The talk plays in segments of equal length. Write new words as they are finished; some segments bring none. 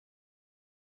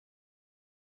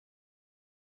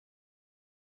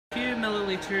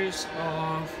milliliters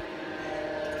of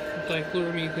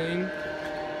dichloromethane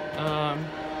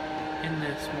in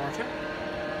this mortar,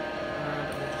 and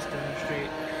I'll just demonstrate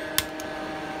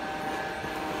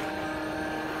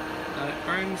that it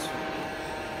burns,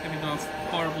 giving off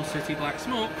horrible sooty black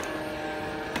smoke,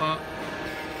 but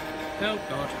oh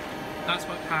god, that's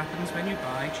what happens when you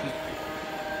buy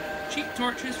cheap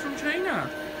torches from China.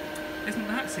 Isn't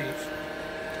that safe?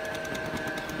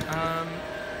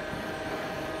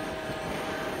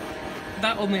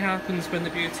 That only happens when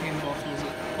the butane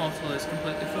bottle is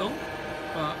completely full,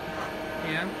 but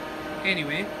yeah.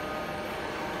 Anyway,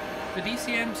 the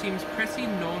DCM seems pretty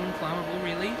non-flammable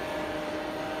really.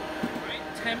 Right,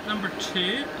 attempt number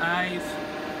 2, I've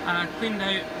cleaned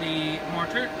out the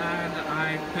mortar and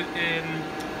I put in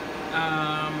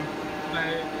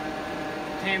about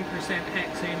 10%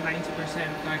 hexane,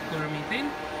 90% dichloromethane,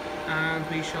 and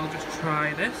we shall just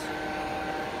try this.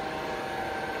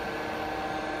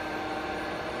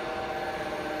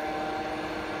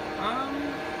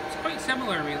 It's quite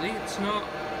similar really, it's not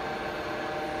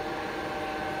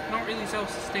really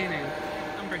self-sustaining.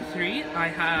 Number 3, I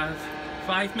have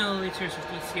 5 milliliters of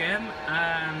DCM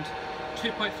and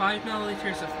 2.5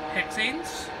 milliliters of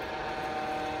hexanes.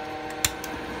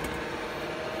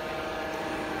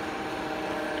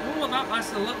 Oh, well, that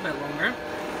lasted a little bit longer,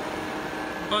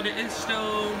 but it is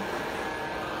still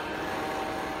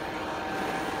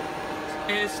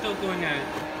going out.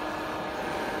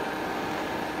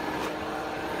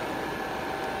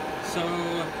 So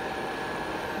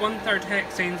 1/3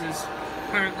 hexanes is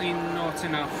apparently not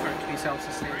enough for it to be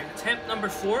self-sustaining. Attempt number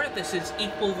 4, this is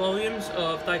equal volumes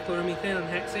of dichloromethane and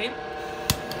hexane.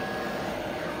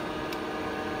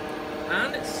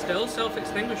 And it's still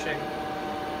self-extinguishing.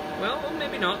 Well,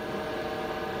 maybe not.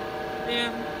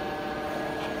 Yeah.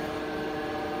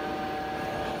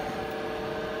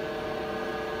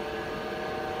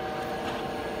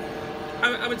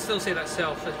 I would still say that's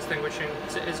self-extinguishing,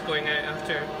 because it is going out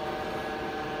after.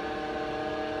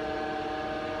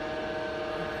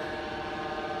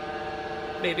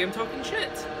 Maybe I'm talking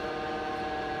shit.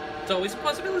 It's always a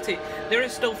possibility. There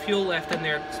is still fuel left in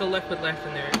there, still liquid left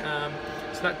in there,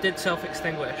 so that did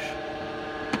self-extinguish.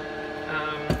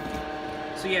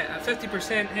 So yeah, at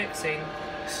 50% hexane,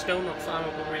 still not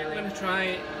flammable really. I'm going to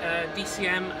try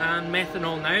DCM and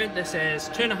methanol now. This is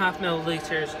 2.5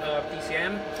 milliliters of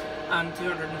DCM and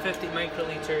 250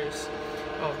 microliters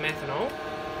of methanol.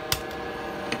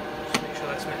 Just make sure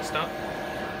that's mixed up.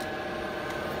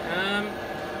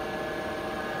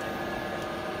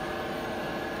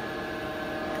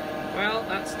 Well,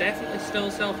 that's definitely still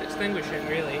self-extinguishing,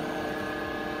 really.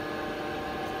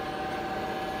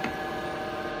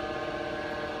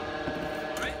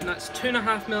 Right, and that's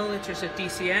 2.5 milliliters of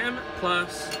DCM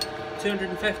plus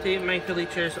 250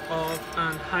 microliters of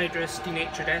anhydrous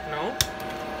denatured ethanol.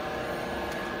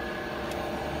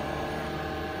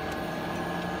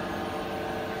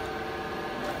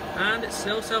 And it's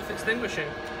still self-extinguishing.